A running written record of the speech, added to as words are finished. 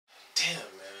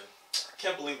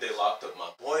Can't believe they locked up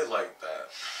my boy like that.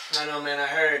 I know, man, I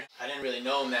heard. I didn't really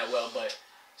know him that well, but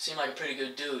seemed like a pretty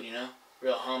good dude, you know?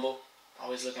 Real humble,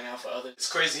 always looking out for others.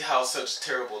 It's crazy how such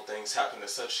terrible things happen to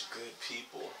such good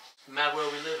people. Mad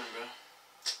world we live in, bro.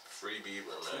 Free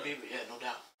Bieber, man. Free Bieber, yeah, no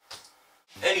doubt.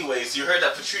 Anyways, you heard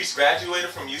that Patrice graduated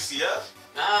from UCF?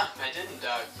 Nah, I didn't,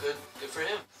 dog. Good for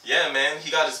him. Yeah, man,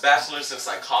 he got his bachelor's in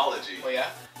psychology. Oh, yeah?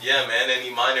 Yeah, man, and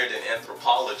he minored in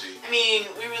anthropology. I mean,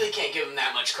 we really can't give him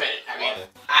that much credit. I mean, Why?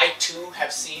 I too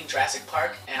have seen Jurassic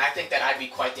Park, and I think that I'd be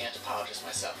quite the anthropologist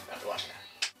myself after watching that.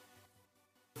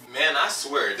 Man, I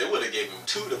swear, they would have gave him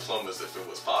 2 diplomas if it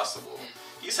was possible.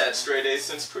 He's had straight A's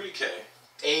since pre-K.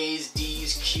 A's,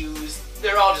 D's, Q's,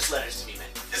 they're all just letters to me, man.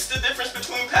 It's the difference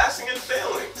between passing and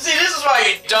failing. See, this is why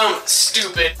you don't,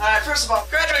 stupid. First of all,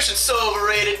 graduation's so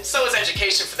overrated, so is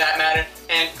education for that matter.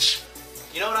 And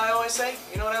you know what I always say?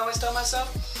 You know what I always tell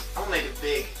myself? I'm gonna make it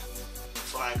big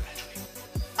before I graduate.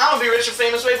 I'm gonna be rich and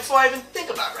famous way before I even think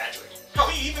about graduating. How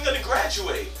are you even gonna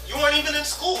graduate? You weren't even in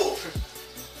school.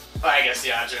 Well, I guess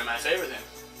the odds are in my favor then,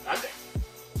 aren't they?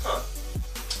 Huh.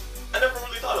 I never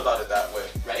really thought about it that way.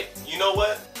 Right? You know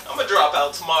what? I'm gonna drop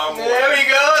out tomorrow morning. There we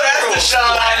go, that's the Sean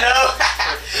I know.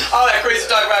 All that crazy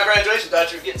talk about graduation,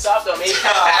 thought you were getting soft on me. You know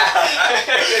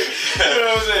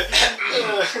what I'm saying?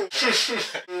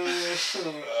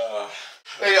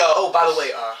 Hey, oh, by the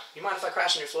way, you mind if I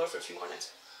crash on your floor for a few more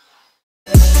nights?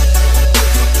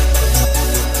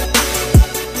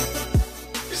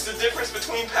 It's the difference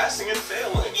between passing and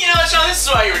failing. You know what, Sean, this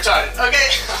is why you're retarded, okay?